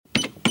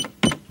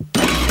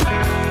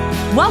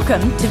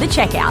Welcome to The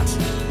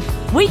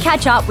Checkout. We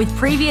catch up with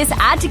previous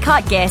Add to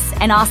Cart guests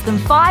and ask them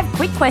 5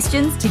 quick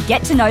questions to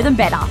get to know them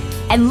better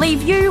and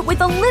leave you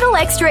with a little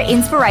extra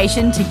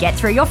inspiration to get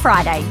through your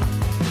Friday.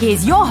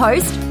 Here's your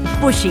host,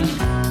 Bushy.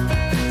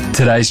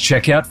 Today's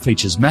Checkout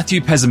features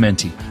Matthew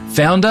Pezzimenti,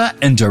 founder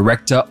and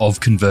director of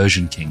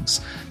Conversion Kings.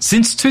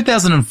 Since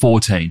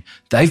 2014,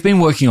 they've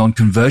been working on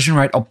conversion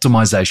rate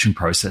optimization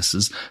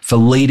processes for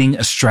leading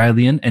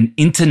Australian and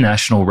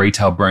international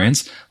retail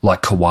brands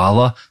like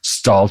Koala,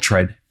 Style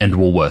Trade, and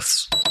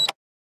Woolworths.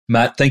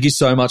 Matt, thank you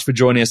so much for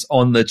joining us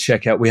on The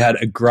Checkout. We had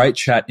a great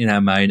chat in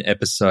our main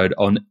episode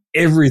on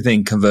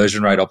everything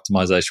conversion rate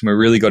optimization. We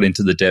really got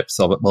into the depths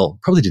of it. Well,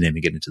 probably didn't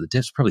even get into the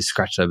depths, probably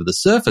scratched over the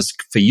surface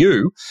for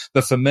you.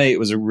 But for me, it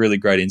was a really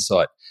great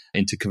insight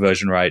into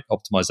conversion rate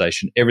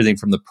optimization, everything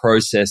from the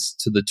process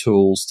to the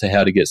tools to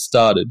how to get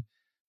started.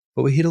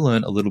 But we're here to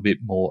learn a little bit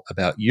more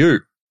about you.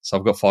 So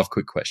I've got 5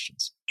 quick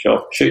questions.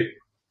 Sure, shoot.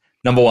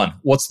 Number 1,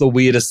 what's the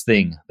weirdest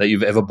thing that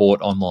you've ever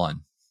bought online?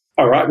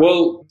 All right.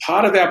 Well,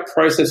 part of our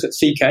process at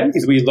CK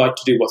is we like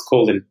to do what's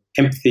called an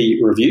empathy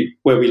review,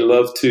 where we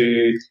love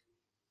to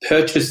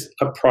purchase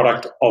a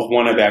product of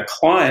one of our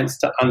clients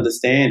to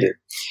understand it.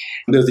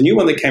 There was a new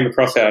one that came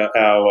across our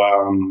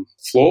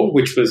floor,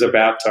 which was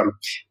about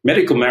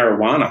medical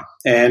marijuana.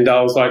 And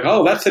I was like,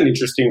 oh, that's an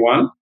interesting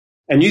one.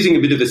 And using a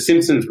bit of the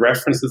Simpsons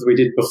references we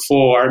did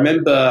before, I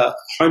remember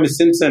Homer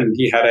Simpson,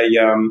 he had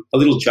a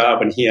little jar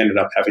and he ended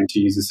up having to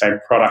use the same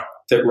product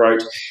that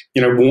wrote,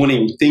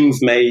 warning, things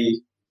may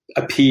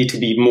appear to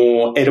be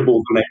more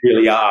edible than they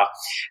really are.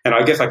 And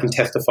I guess I can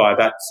testify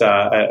that's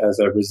as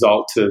a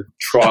result to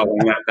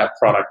trialing that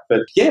product. But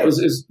yeah, it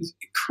was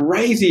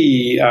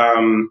crazy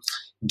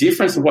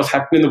difference of what's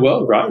happened in the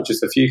world, right?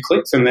 Just a few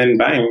clicks and then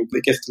bang,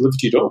 it gets delivered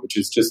to your door, which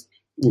is just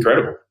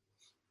incredible.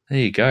 There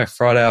you go.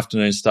 Friday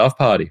afternoon staff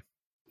party.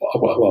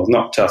 Well,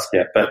 not just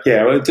yet, but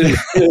yeah,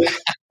 it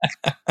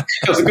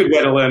was a good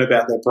way to learn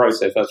about their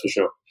process, that's for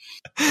sure.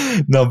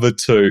 Number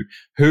 2,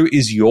 who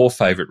is your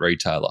favourite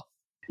retailer?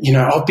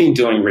 I've been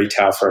doing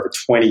retail for over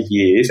 20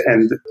 years,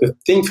 and the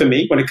thing for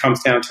me when it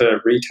comes down to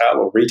retail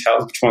or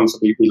retailers, which ones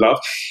we love,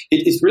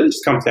 it really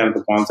just comes down to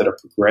the ones that are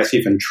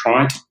progressive and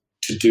trying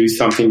to do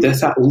something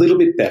that's a little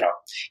bit better.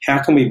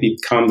 How can we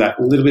become that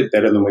little bit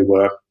better than we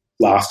were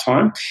last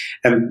time?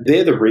 And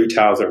they're the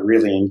retailers that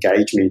really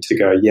engage me to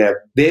go, yeah,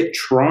 they're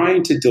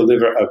trying to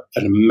deliver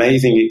an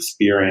amazing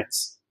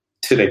experience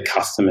to their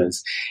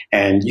customers.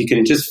 And you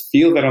can just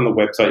feel that on the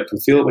website. You can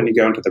feel it when you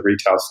go into the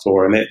retail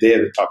store. And they're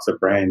the types of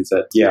brands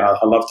that,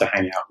 I love to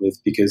hang out with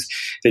because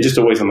they're just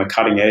always on the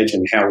cutting edge.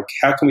 And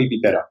how can we be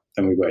better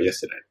than we were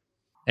yesterday?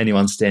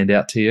 Anyone stand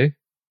out to you?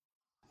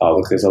 Oh,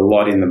 look, there's a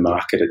lot in the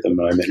market at the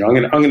moment.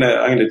 I'm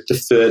gonna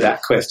defer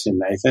that question,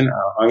 Nathan.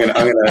 I'm gonna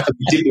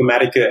be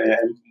diplomatic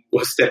and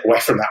we'll step away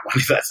from that one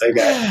if that's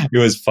okay. It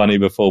was funny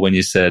before when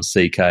you said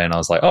CK and I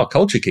was like, oh,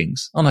 Culture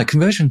Kings. Oh no,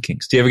 Conversion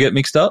Kings. Do you ever get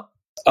mixed up?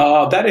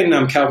 That in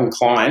Calvin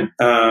Klein.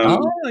 Yeah.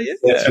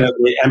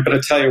 Definitely. But I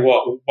tell you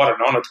what an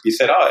honour to be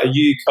said, are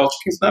you Culture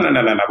Kings? No,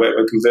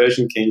 we're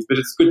Conversion Kings, but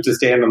it's good to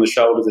stand on the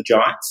shoulders of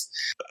giants.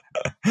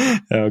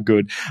 Oh,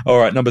 good. All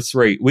right, number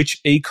 3, which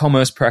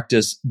e-commerce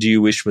practice do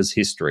you wish was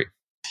history?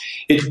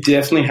 It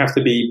definitely have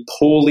to be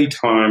poorly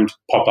timed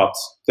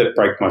pop-ups that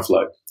break my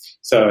flow.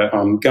 So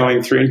I'm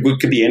going through, it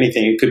could be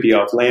anything. It could be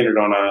I've landed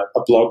on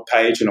a blog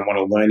page and I want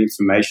to learn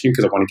information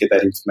because I want to get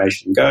that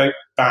information and go,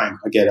 bang,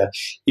 I get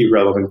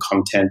irrelevant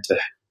content to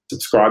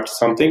subscribe to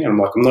something. And I'm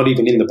like, I'm not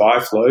even in the buy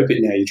flow, but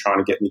now you're trying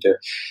to get me to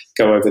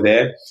go over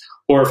there.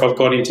 Or if I've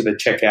got into the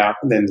checkout,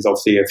 then there's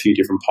obviously a few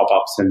different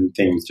pop-ups and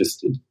things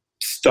just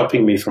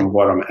stopping me from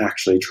what I'm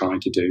actually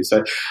trying to do.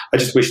 So I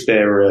just wish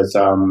there was,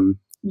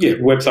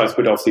 websites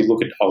would obviously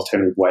look at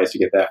alternative ways to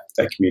get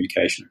that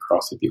communication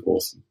across. It'd be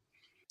awesome.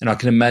 And I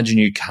can imagine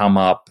you come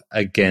up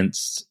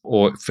against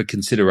or for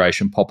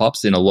consideration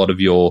pop-ups in a lot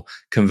of your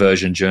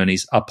conversion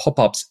journeys. Are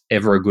pop-ups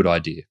ever a good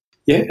idea?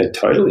 Yeah,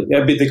 totally. Yeah,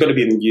 but they've got to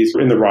be used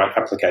in the right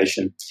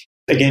application.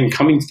 Again,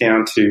 coming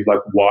down to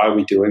like why are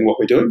we doing what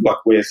we're doing? Like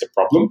where's the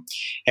problem?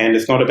 And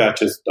it's not about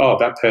just,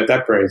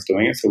 that brand's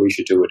doing it, so we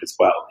should do it as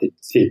well.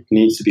 It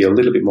needs to be a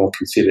little bit more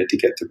considered to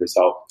get the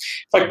result.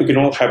 Like we can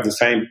all have the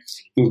same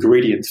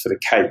ingredients for the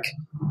cake,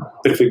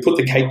 but if we put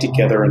the cake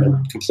together in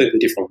a completely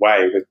different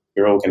way,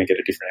 we're all going to get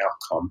a different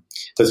outcome.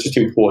 So it's just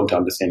important to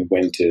understand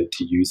when to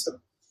use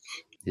them.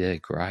 Yeah,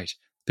 great.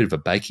 Bit of a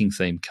baking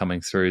theme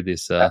coming through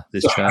this chat.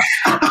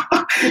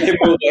 In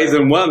more ways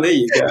than one, there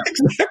you go.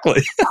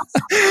 Exactly.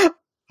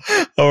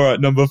 All right,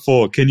 number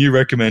 4. Can you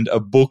recommend a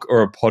book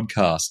or a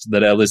podcast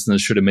that our listeners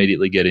should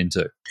immediately get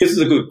into? This is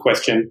a good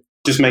question.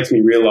 Just makes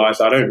me realise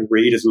I don't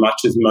read as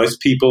much as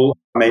most people,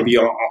 maybe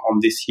on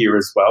this here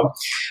as well.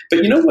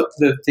 But you know what?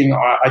 The thing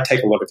I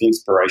take a lot of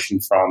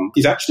inspiration from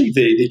is actually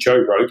the Joe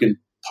Rogan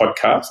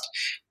podcast,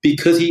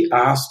 because he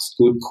asks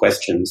good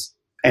questions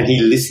and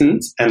he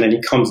listens and then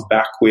he comes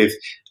back with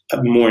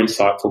more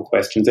insightful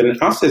questions. And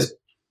us as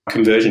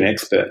conversion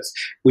experts,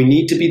 we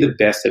need to be the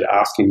best at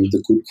asking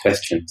the good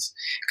questions,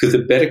 because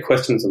the better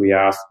questions that we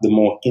ask, the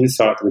more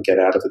insight that we get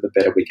out of it, the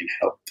better we can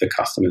help the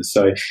customers.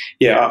 So,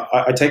 yeah,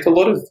 I take a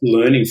lot of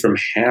learning from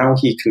how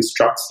he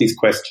constructs these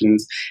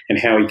questions and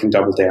how he can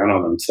double down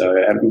on them. So,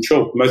 and I'm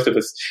sure most of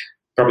us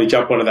probably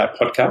jump onto that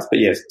podcast, but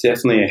yes,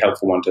 definitely a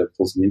helpful one to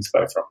pull some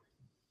inspo from.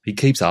 He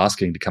keeps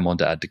asking to come on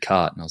to add to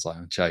cart, and I was like,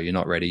 Joe, you're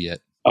not ready yet.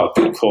 Oh,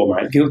 good call,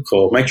 mate. Good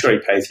call. Make sure he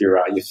pays your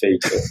fee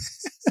too.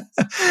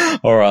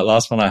 All right,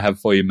 last one I have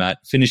for you, Matt.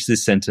 Finish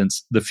this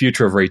sentence. The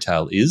future of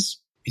retail is?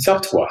 It's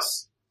up to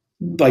us.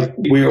 Like,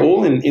 we're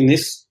all in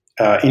this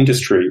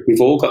industry.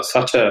 We've all got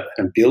such an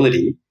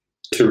ability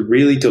to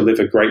really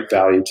deliver great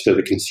value to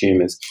the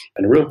consumers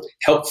in a real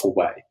helpful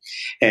way.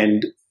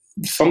 And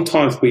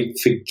sometimes we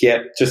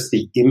forget just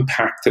the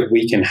impact that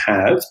we can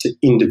have to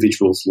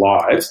individuals'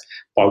 lives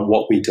by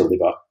what we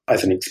deliver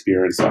as an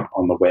experience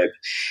on the web.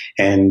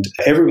 And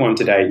everyone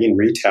today in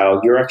retail,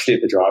 you're actually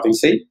at the driving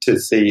seat to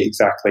see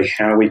exactly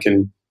how we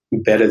can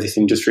better this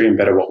industry and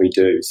better what we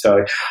do.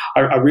 So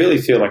I really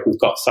feel like we've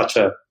got such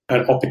an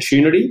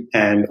opportunity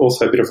and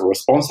also a bit of a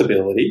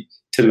responsibility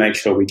to make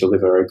sure we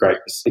deliver a great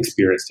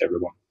experience to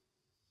everyone.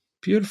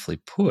 Beautifully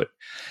put.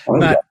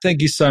 Matt,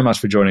 thank you so much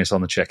for joining us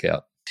on the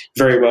Checkout.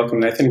 Very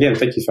welcome, Nathan. Again,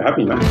 thank you for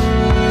having me,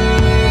 mate.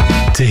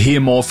 To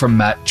hear more from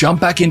Matt, jump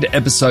back into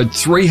episode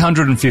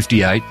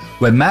 358,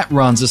 where Matt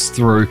runs us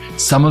through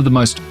some of the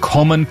most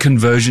common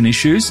conversion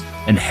issues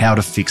and how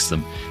to fix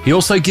them. He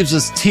also gives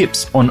us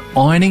tips on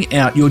ironing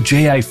out your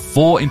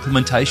GA4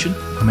 implementation.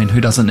 I mean,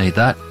 who doesn't need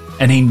that?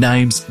 And he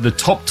names the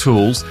top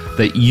tools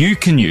that you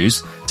can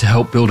use to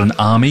help build an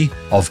army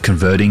of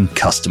converting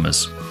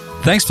customers.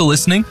 Thanks for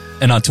listening,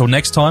 and until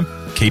next time,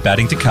 keep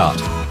adding to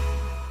cart.